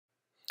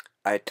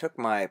I took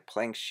my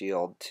plank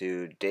shield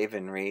to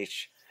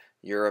Davenriche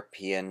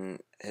European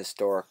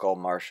Historical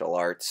Martial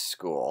Arts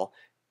School,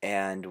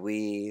 and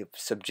we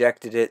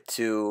subjected it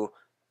to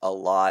a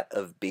lot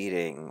of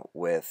beating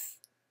with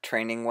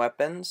training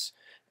weapons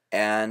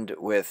and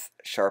with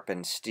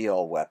sharpened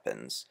steel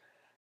weapons.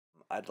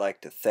 I'd like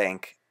to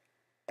thank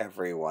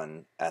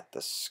everyone at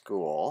the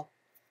school,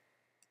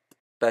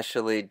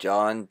 especially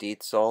John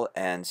Dietzel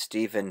and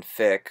Stephen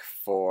Fick,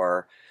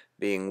 for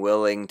being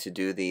willing to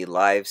do the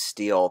live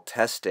steel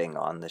testing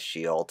on the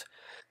shield.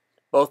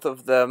 Both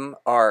of them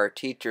are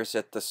teachers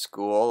at the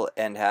school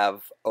and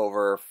have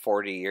over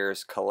 40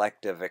 years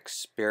collective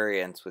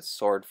experience with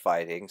sword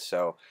fighting,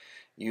 so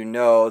you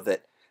know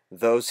that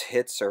those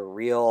hits are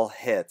real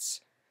hits.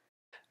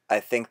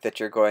 I think that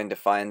you're going to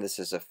find this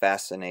is a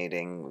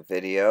fascinating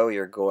video.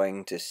 You're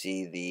going to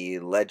see the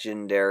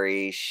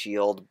legendary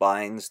shield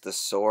binds the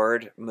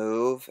sword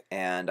move,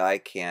 and I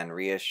can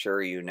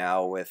reassure you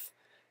now with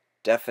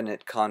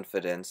definite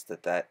confidence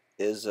that that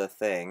is a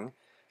thing.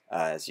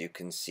 As you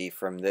can see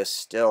from this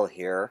still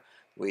here,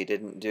 we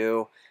didn't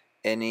do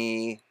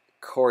any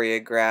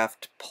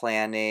choreographed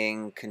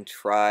planning,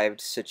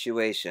 contrived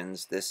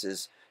situations. This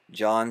is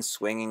John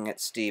swinging at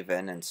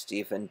Stephen and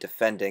Stephen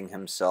defending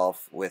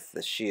himself with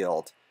the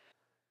shield.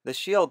 The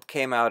shield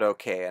came out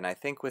okay, and I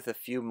think with a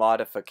few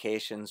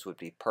modifications would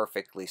be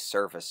perfectly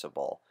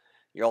serviceable.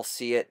 You'll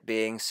see it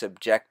being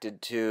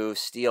subjected to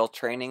steel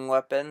training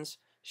weapons,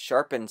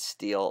 sharpened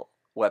steel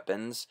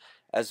weapons,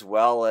 as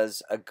well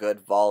as a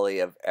good volley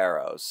of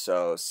arrows.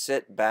 So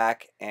sit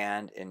back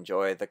and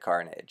enjoy the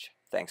carnage.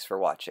 Thanks for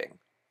watching.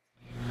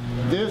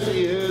 This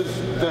is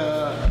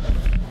the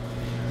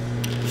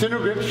center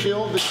grip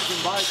shield that you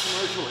can buy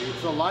commercially.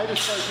 It's the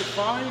lightest I could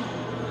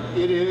find.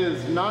 It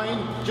is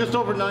just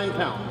over 9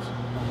 pounds.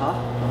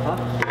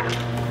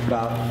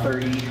 About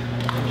 30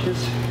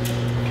 inches,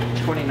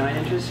 29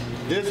 inches.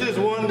 This is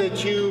one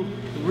that you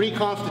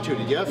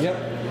reconstituted, yes?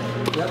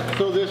 Yep.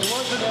 So this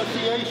was an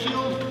FCA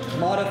shield?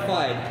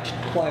 Modified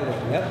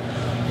plywood, yep.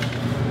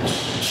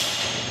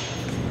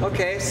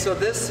 Okay, so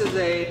this is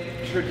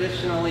a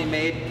traditionally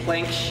made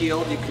plank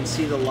shield. You can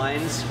see the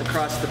lines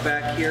across the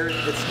back here.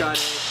 It's got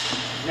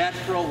a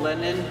natural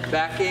linen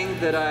backing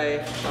that I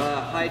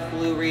hide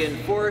glue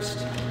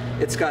reinforced.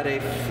 It's got a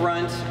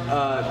front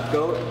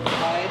goat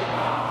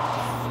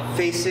hide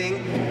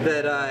facing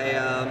that I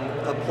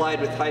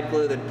applied with hide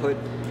glue, then put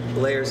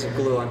layers of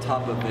glue on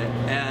top of it.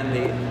 And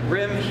the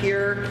rim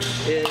here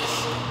is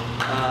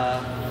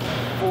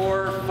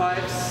 4,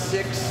 5,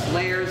 6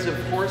 layers of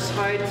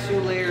horsehide, 2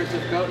 layers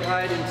of goat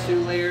hide, and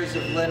 2 layers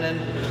of linen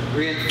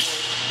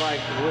reinforced by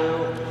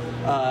glue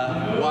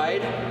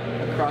wide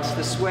across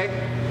this way.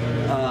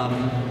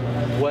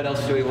 What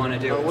else do we want to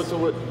do? What's the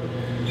wood?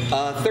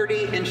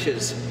 30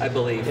 inches, I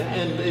believe.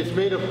 And it's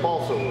made of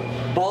balsa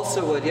wood.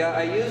 Balsa wood, yeah.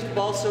 I used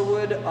balsa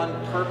wood on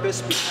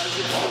purpose because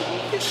it's the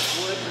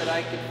weakest wood that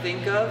I could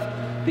think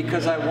of,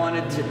 because I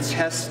wanted to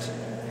test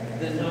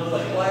the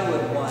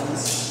plywood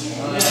ones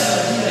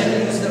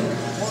and use them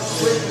more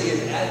quickly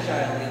and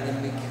agilely than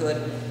we could.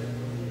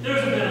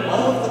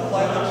 All of the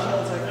plywood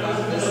shields I found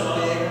this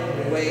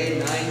big weigh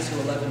 9 to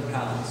 11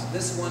 pounds.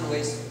 This one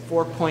weighs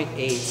 4.8.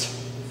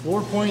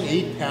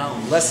 4.8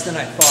 pounds. Less than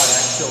I thought,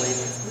 actually.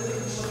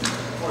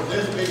 For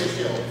this big a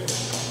shield.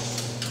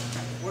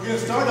 We're going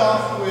to start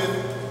off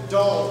with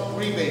dull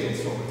three-bladed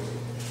swords.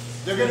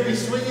 They're going to be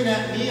swinging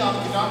at me.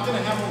 I'm not going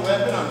to have a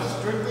weapon. I'm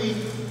strictly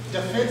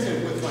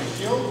defensive with my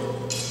shield.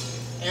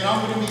 And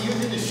I'm going to be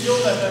using the shield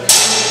as I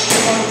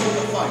start to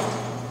the fight.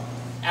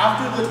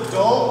 After the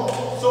dull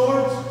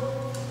swords,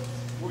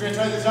 we're going to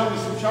try this out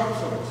with some sharp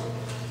swords.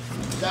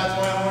 That's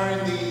why I'm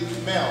wearing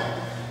the mail.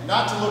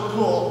 Not to look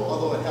cool,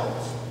 although it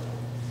helps.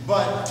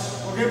 But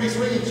we're going to be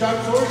swinging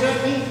sharp swords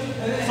at me,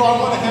 so I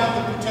want to have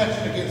the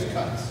protection against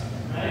cuts.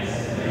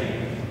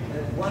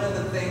 One of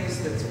the things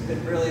that's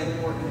been really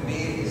important to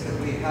me is that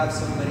we have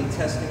somebody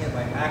testing it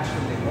by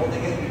actually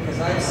holding it, because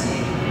I've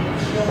seen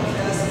shield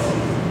tests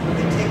where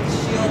they take the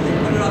shield, they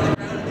put it on the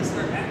ground, and they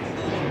start acting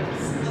on it.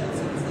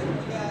 So it's like,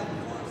 oh yeah, of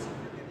course,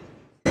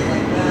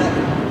 like that,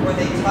 or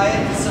they tie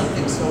it to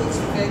something so it's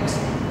fixed.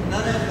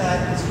 None of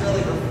that is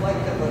really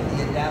reflective of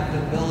the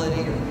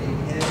adaptability or being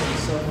hit and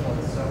so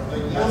forth. So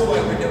that's why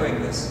we're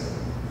doing this.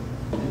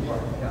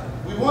 Yeah.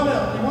 We want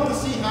to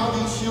see how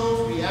these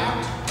shields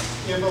react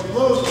if a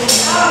blow is coming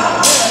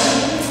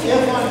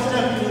if I'm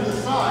stepping to the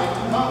side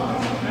to cover.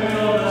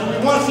 So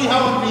we want to see how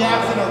it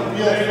reacts in a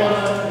real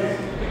fight.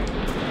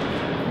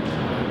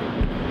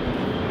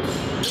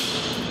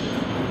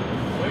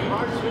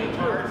 Swing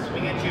hard,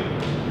 swing at you.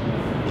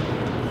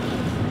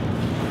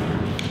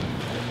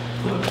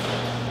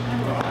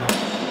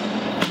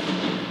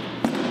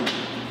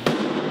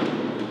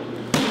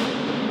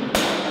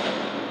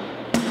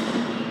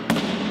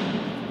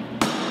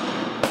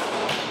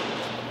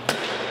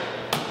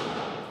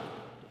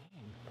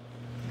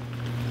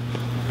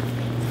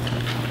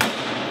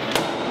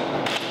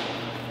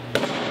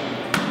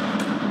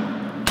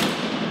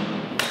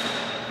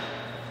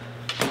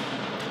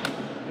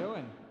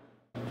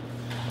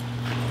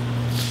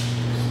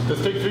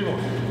 Let's take 3 more.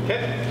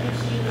 Okay.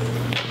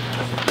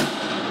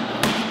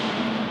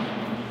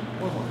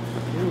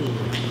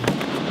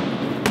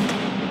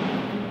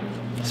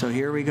 So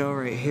here we go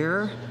right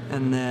here,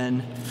 and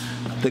then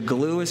the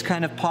glue is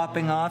kind of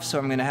popping off, so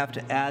I'm going to have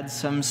to add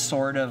some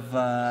sort of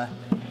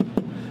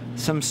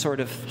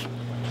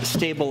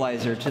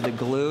stabilizer to the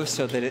glue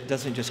so that it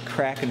doesn't just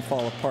crack and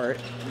fall apart.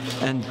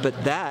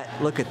 But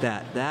that, look at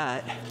that,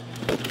 that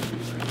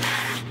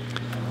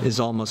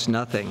is almost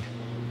nothing,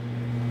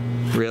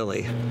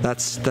 really.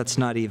 That's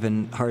not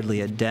even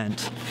hardly a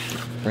dent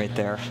right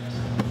there.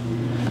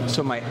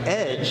 So my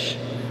edge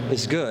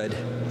is good,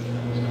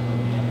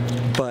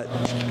 but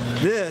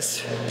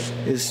this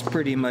is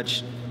pretty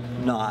much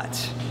not.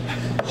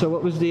 So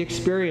what was the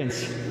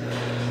experience?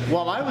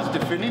 While I was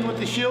defending with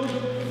the shield,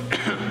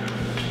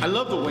 I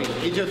love the weight.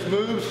 It just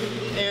moves,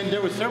 and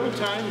there were several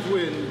times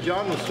when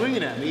John was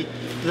swinging at me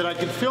that I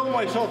could feel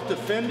myself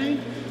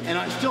defending, and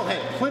I still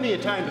had plenty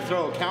of time to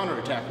throw a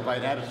counterattack if I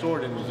had a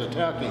sword and was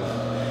attacking.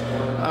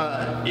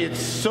 It's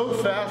so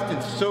fast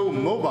and so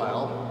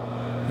mobile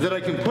that I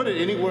can put it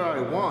anywhere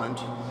I want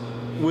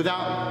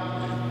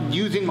without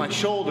using my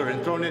shoulder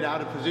and throwing it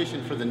out of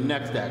position for the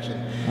next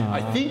action.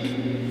 I think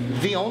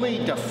the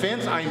only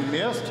defense I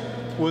missed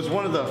was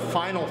one of the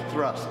final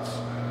thrusts.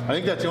 I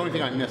think that's the only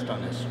thing I missed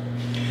on this.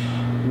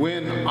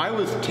 When I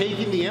was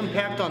taking the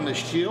impact on the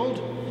shield,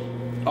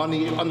 on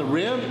the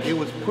rim, it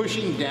was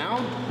pushing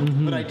down,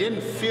 but I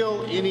didn't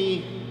feel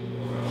any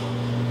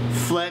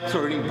flex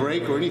or any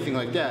break or anything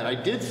like that. I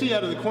did see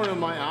out of the corner of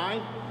my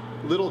eye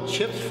little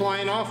chips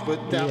flying off,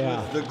 but that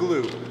was the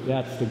glue.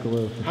 That's the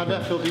glue. How'd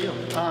that feel to you?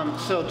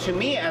 So to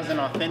me, as an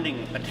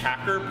offending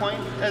attacker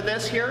point of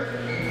this here,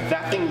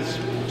 that thing's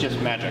just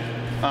magic.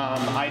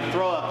 I'd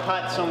throw a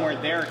cut somewhere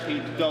there,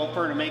 he'd go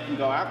for to make him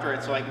go after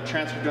it so I could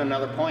transfer to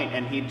another point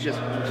and he'd just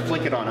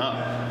flick it on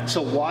up.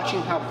 So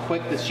watching how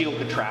quick the shield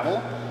could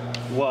travel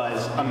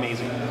was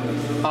amazing.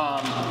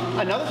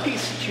 Another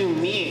piece to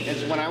me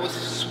is when I was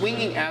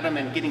swinging at him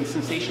and getting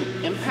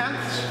sensation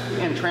impacts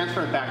and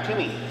transferring back to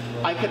me,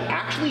 I could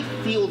actually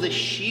feel the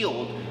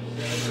shield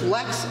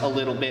flex a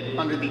little bit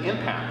under the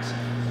impacts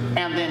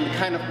and then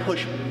kind of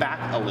push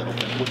back a little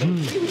bit, which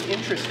is really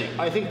interesting.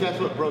 I think that's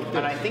what broke this.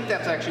 And I think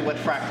that's actually what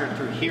fractured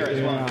through here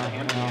as well.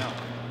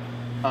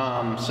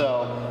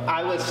 So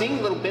I was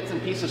seeing little bits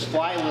and pieces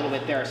fly a little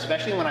bit there,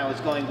 especially when I was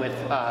going with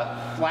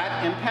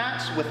flat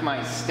impacts with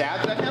my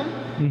stabs at him.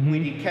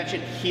 When he'd catch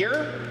it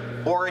here,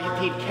 or if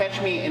he'd catch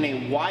me in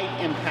a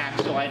wide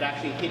impact, so I'd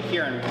actually hit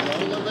here and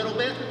roll a little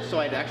bit, so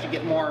I'd actually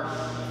get more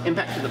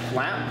impact to the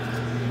flat.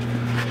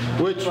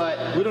 Which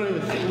we don't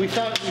even see. We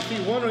see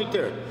one right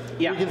there.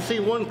 Yeah. We can see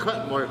one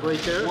cut mark right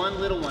there. One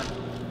little one.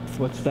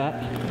 What's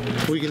that?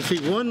 We can see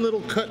one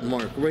little cut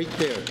mark right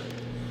there.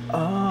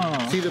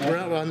 Oh. See the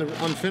brown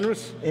on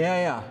Fenris?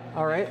 Yeah.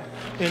 All right.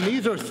 And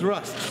these are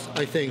thrusts,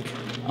 I think.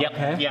 Yep.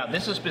 Okay. Yeah,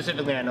 this is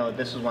specifically, I know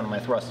this is one of my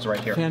thrusts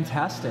right here.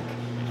 Fantastic.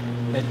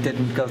 It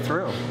didn't go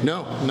through.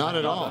 No, not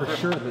at all. For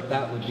sure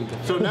that would be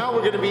the. So now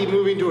we're going to be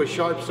moving to a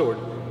sharp sword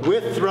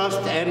with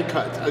thrust and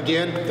cuts.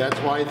 Again, that's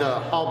why the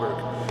halberd.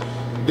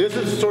 This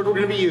is the sword we're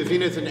going to be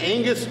using. It's an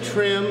Angus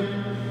trim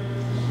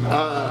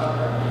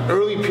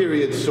early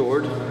period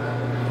sword,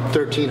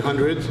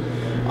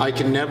 1300s. I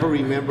can never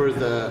remember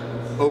the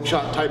oak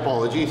shot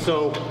typology,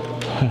 so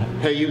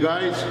hey you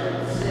guys,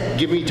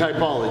 give me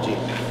typology.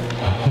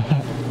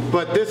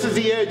 But this is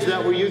the edge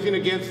that we're using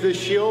against this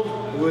shield,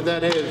 where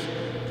that is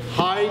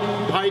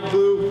hide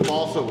glue,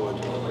 balsa wood.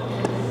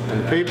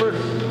 And paper.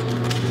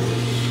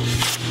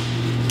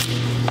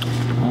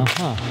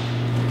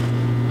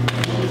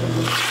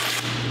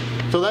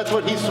 So that's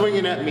what he's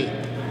swinging at me.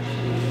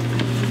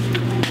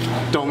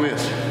 Don't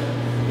miss.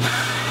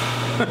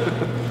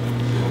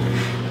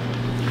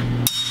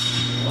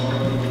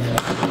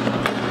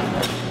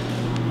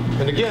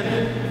 And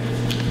again,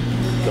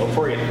 Go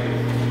for it.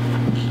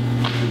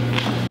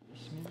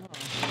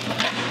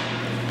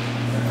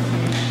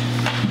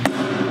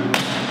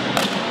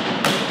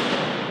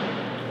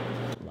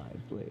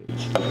 Live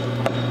blades.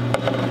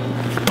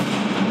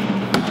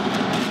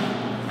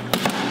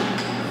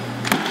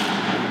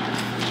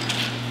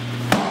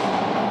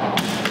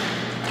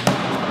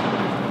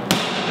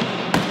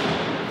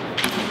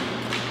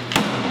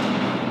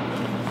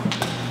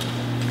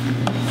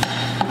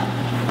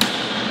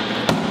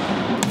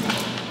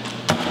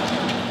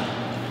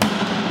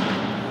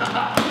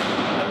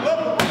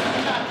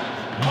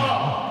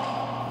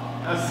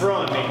 That's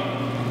throwing me.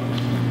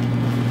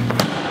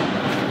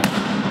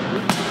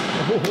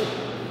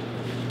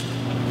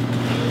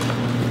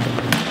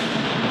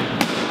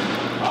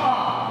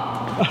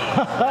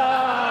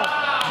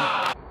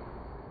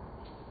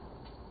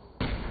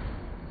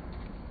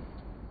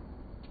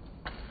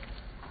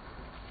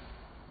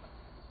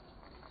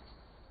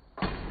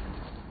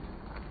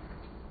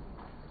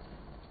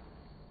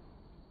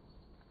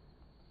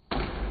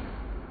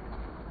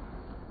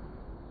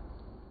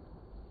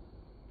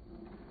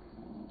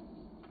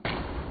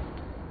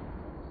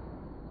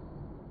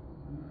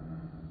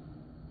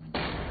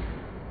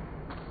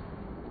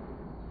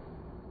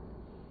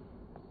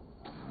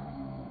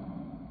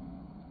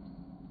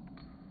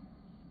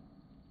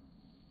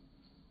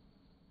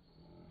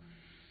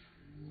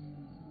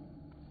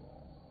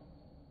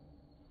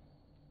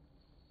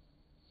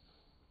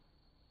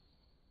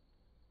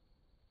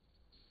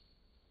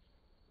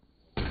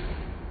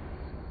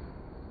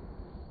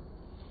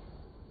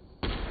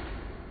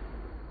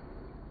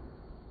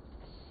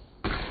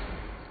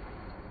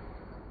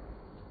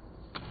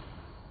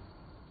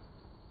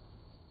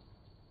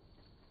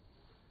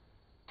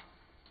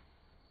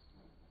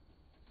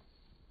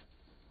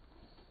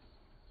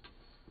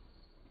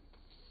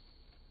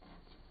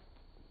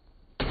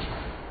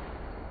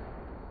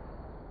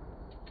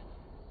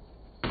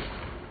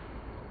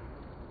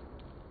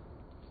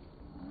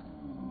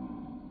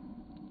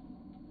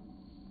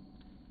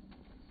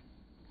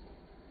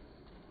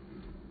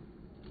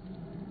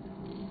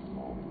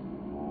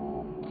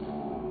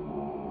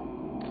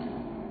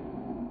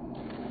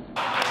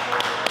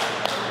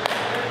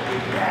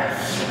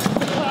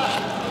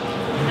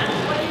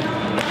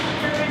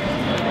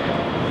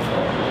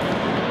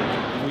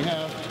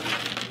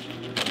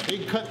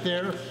 cut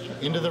there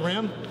into the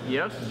rim.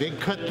 Yes. Big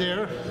cut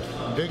there.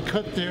 Big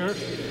cut there.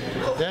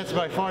 That's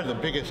by far the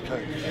biggest cut.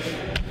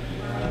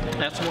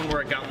 That's the one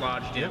where it got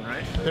lodged in,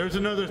 right? There's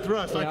another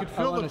thrust. I could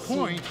feel the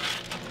point.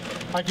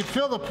 I could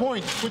feel the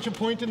point. Switch a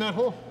point in that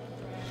hole.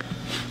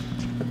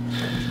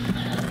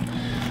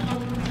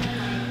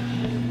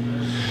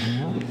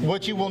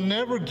 What you will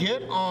never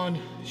get on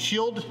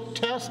shield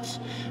tests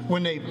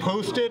when they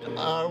post it,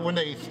 when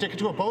they stick it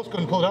to a post, go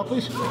and pull it out,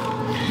 please.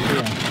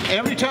 Yeah.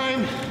 Every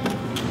time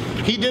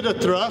he did a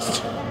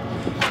thrust,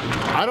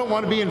 I don't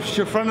want to be in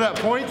front of that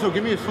point, so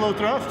give me a slow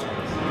thrust.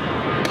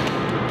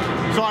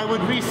 So I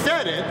would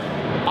reset it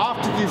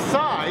off to the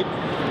side.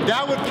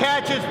 That would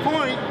catch his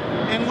point,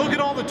 and look at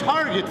all the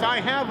targets I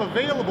have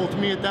available to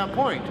me at that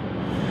point.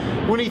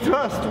 When he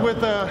thrust with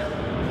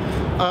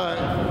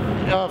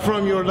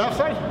from your left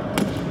side,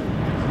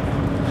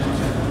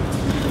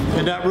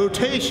 and that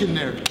rotation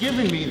there,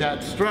 giving me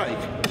that strike.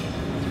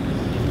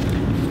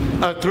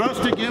 A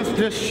thrust against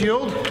this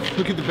shield,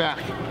 look at the back.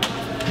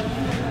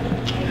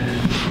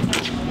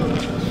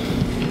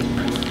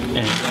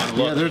 And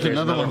yeah, there's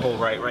another one. Hole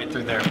right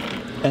through there.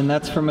 And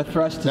that's from a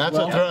thrust That's as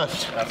well? a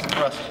thrust. That's a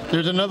thrust.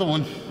 There's another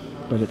one.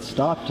 But it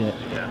stopped it.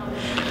 Yeah.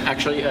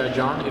 Actually,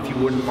 John, if you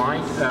wouldn't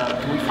mind,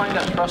 can we find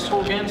that thrust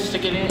hole again,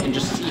 stick it in, and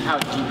just see how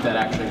deep that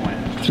actually went?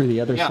 Through the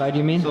other side,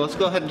 you mean? So let's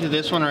go ahead and do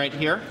this one right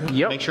here.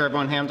 Yep. Make sure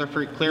everyone's hands are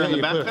pretty clear in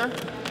the back there.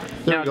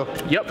 There we go.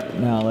 Yep.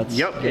 Now let's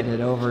get it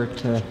over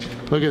to...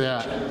 Look at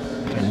that.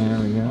 There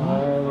we go.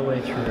 All the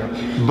way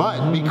through.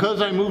 But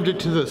because I moved it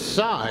to the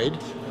side,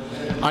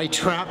 I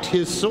trapped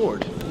his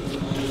sword.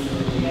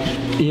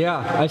 Yeah,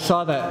 I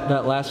saw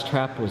that last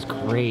trap was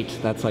great.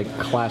 That's like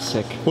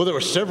classic. Well, there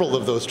were several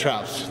of those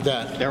traps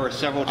that There were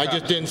several I traps.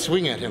 just didn't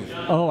swing at him.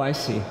 Oh, I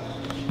see.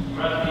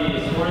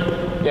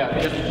 Yeah,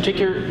 just take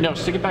your, no,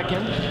 stick it back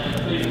in.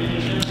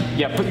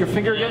 Yeah, put your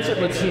finger against it,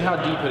 let's see how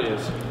deep it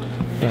is.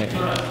 Right.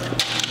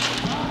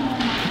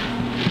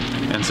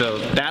 And so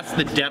that's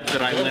the depth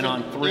that I went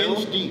on through.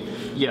 Inch deep.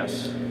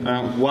 Yes.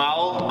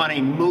 While on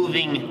a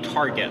moving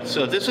target.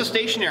 So if this was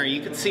stationary,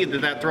 you could see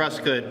that that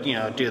thrust could, you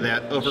know, do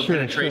that over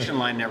penetration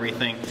line and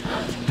everything.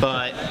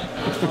 But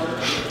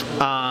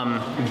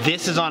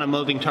this is on a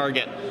moving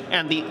target.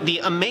 And the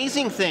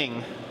amazing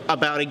thing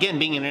about, again,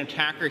 being an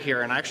attacker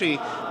here, and actually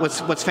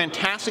what's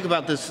fantastic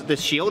about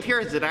this shield here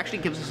is it actually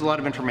gives us a lot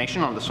of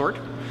information on the sword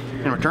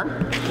in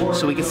return.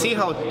 So we can see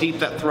how deep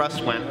that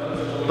thrust went.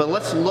 But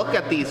let's look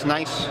at these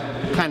nice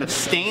kind of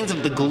stains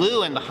of the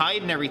glue and the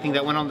hide and everything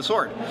that went on the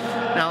sword.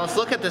 Now let's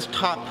look at this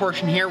top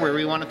portion here where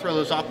we want to throw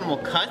those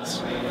optimal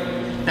cuts.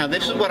 Now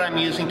this is what I'm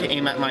using to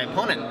aim at my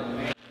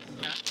opponent.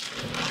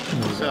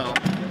 So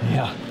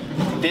Yeah.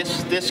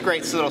 this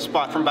creates a little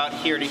spot from about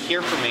here to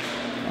here for me.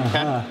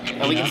 Okay?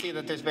 And we can see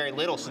that there's very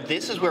little. So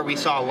this is where we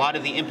saw a lot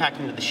of the impact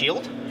into the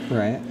shield.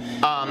 Right.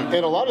 And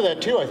a lot of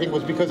that too, I think,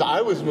 was because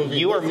I was moving.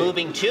 You were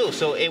moving too,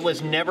 so it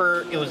was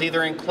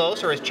either in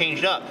close or it's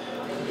changed up.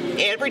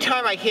 Every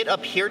time I hit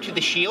up here to the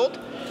shield,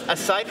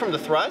 aside from the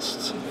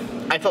thrusts,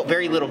 I felt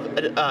very little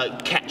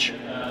catch.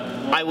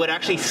 I would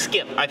actually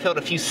skip. I felt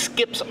a few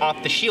skips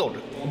off the shield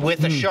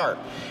with a sharp.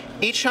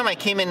 Each time I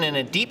came in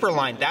a deeper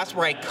line, that's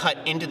where I cut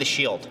into the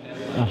shield.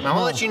 Now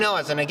I'll let you know,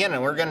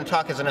 and we're going to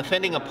talk as an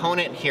offending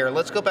opponent here.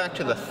 Let's go back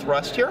to the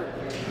thrust here.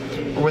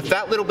 With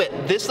that little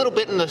bit, this little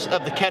bit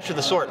of the catch of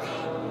the sword,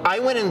 I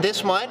went in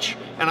this much,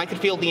 and I could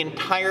feel the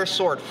entire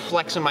sword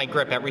flex in my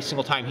grip every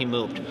single time he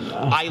moved.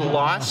 I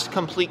lost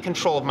complete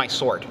control of my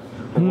sword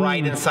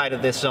right inside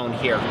of this zone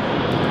here.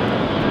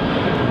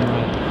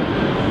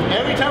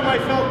 Every time I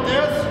felt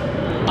this,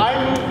 I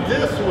moved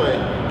this way.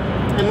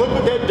 And look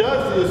what that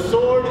does to the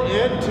sword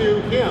and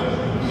to him.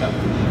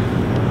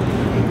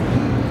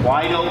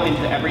 Wide open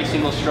to every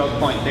single stroke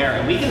point there.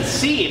 And we can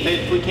see,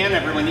 if we can,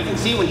 everyone, you can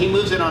see when he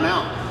moves it on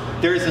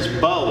out, there's this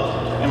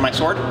bow in my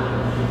sword.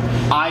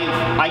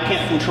 I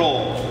can't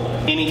control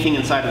anything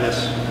inside of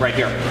this right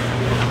here.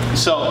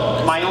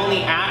 So my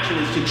only action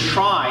is to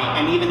try,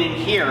 and even in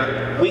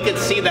here, we could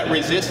see that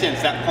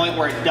resistance, that point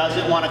where it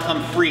doesn't want to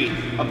come free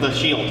of the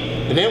shield.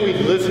 And then we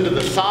listen to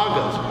the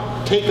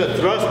sagas. Take a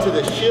thrust to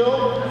the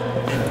shield,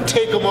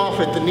 take them off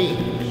at the knee.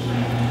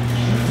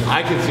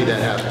 I can see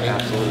that happening.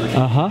 Absolutely.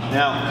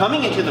 Now,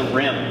 coming into the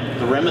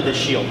rim of the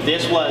shield,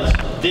 this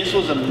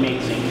was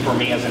amazing for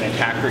me as an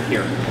attacker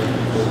here.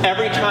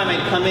 Every time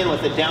I'd come in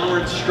with a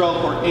downward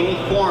stroke or any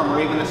form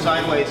or even a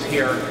sideways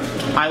here,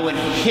 I would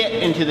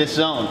hit into this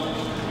zone.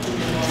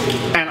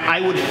 And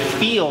I would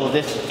feel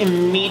this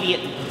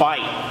immediate bite.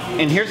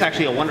 And here's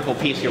actually a wonderful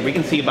piece here. We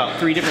can see about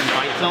 3 different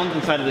bite zones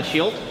inside of the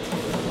shield.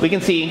 We can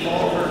see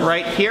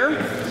right here,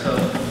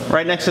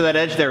 right next to that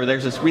edge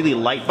there's this really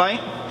light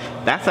bite.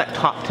 That's that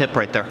top tip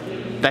right there.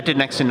 That did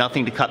next to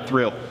nothing to cut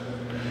through.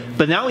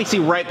 But now we see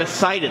right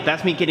beside it,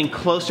 that's me getting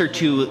closer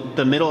to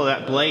the middle of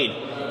that blade,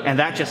 and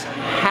that just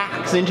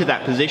hacks into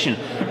that position.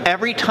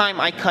 Every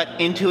time I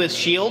cut into his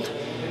shield,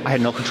 I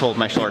had no control of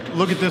my sword.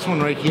 Look at this one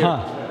right here.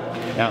 Yeah.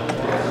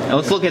 Now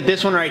let's look at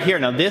this one right here.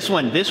 Now this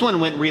one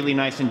went really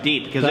nice and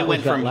deep because it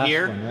went from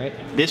here. One, right?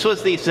 This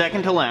was the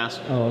second to last,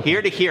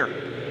 here to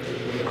here.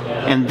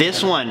 And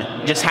this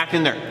one just hacked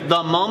in there.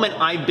 The moment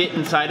I bit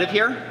inside of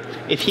here,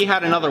 if he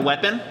had another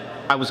weapon,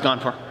 I was gone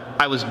for.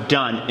 I was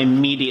done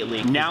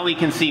immediately. Now we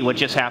can see what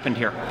just happened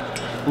here.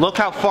 Look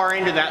how far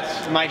into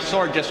that my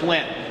sword just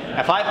went.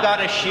 If I've got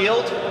a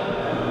shield,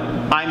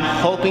 I'm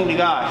hoping to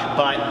gosh,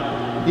 but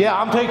yeah,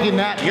 I'm taking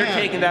that. you're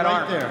taking that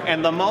right arm. there.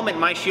 And the moment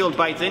my shield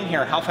bites in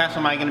here, how fast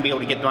am I going to be able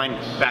to get mine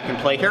back in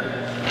play here?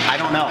 I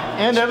don't know.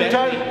 And every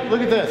time,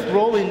 look at this,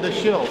 rolling the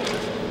shield.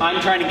 I'm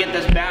trying to get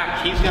this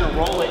back. He's going to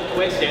roll it,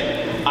 twist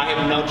it. I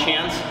have no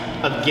chance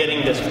of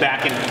getting this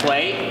back in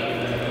play.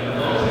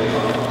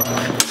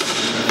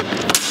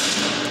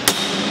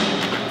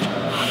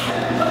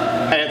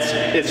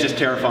 It's just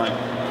terrifying.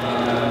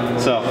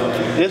 So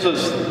this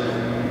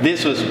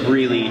was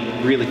really,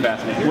 really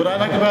fascinating. What I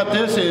like about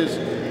this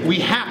is we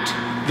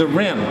hacked the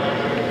rim.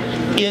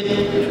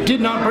 It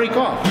did not break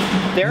off.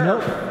 There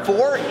are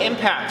 4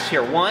 impacts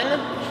here.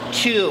 1,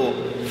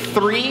 2,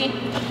 3,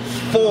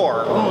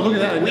 4. Oh, look at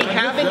that. We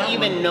haven't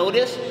even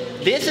noticed.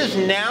 This is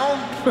now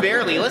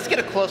barely. Let's get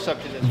a close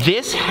up to this.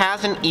 This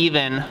hasn't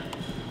even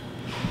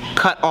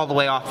cut all the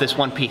way off this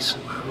one piece.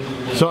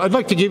 So I'd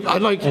like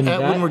And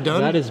when we're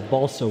done. that is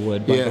balsa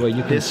wood, by the way.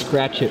 You can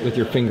scratch it with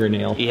your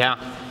fingernail. Yeah,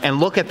 and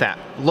look at that.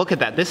 Look at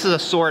that. This is a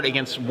sword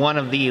against one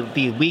of the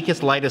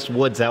weakest, lightest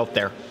woods out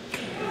there.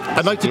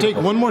 I'd like to take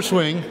one more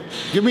swing.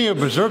 Give me a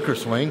berserker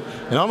swing,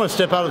 and I'm going to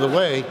step out of the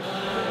way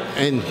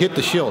and hit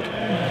the shield.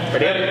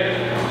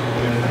 Ready?